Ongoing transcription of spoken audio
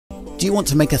Do you want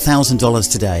to make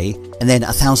 $1,000 today and then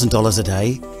 $1,000 a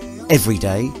day, every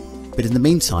day? But in the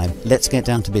meantime, let's get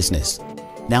down to business.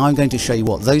 Now I'm going to show you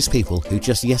what those people who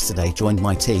just yesterday joined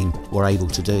my team were able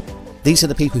to do. These are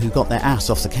the people who got their ass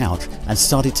off the couch and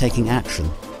started taking action,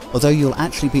 although you'll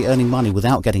actually be earning money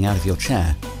without getting out of your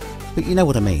chair. But you know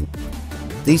what I mean.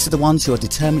 These are the ones who are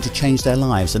determined to change their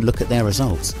lives and look at their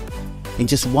results. In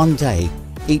just one day,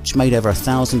 each made over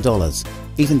 $1,000.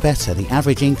 Even better, the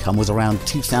average income was around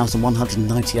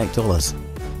 $2,198.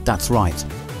 That's right.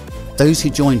 Those who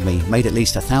joined me made at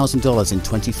least $1,000 in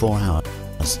 24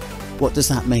 hours. What does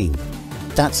that mean?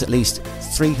 That's at least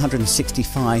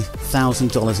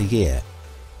 $365,000 a year.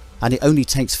 And it only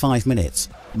takes 5 minutes.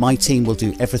 My team will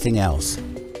do everything else.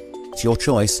 It's your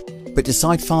choice, but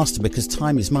decide faster because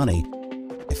time is money.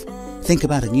 Think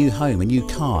about a new home, a new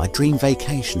car, a dream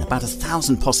vacation, about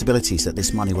 1,000 possibilities that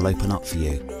this money will open up for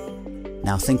you.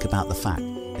 Now think about the fact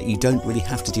that you don't really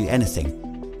have to do anything.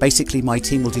 Basically, my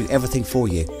team will do everything for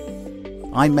you.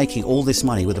 I'm making all this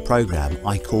money with a program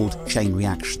I called Chain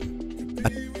Reaction.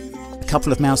 A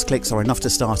couple of mouse clicks are enough to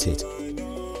start it.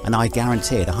 And I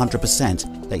guarantee it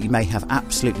 100% that you may have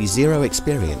absolutely zero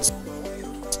experience,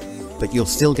 but you'll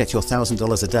still get your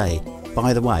 $1,000 a day.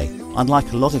 By the way,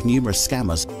 unlike a lot of numerous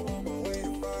scammers,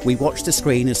 we watched the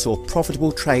screen and saw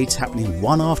profitable trades happening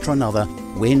one after another,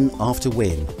 win after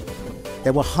win.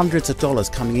 There were hundreds of dollars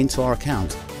coming into our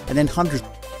account, and then hundreds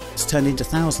turned into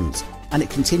thousands, and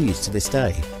it continues to this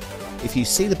day. If you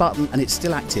see the button and it's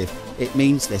still active, it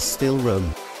means there's still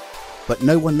room. But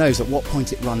no one knows at what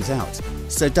point it runs out,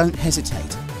 so don't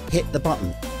hesitate. Hit the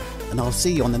button, and I'll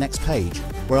see you on the next page,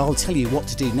 where I'll tell you what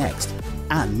to do next,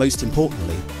 and most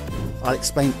importantly, I'll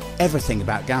explain everything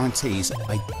about guarantees.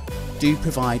 I do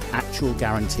provide actual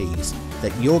guarantees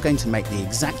that you're going to make the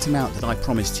exact amount that I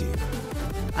promised you.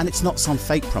 And it's not some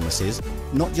fake promises,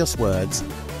 not just words.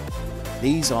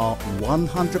 These are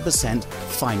 100%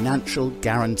 financial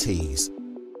guarantees.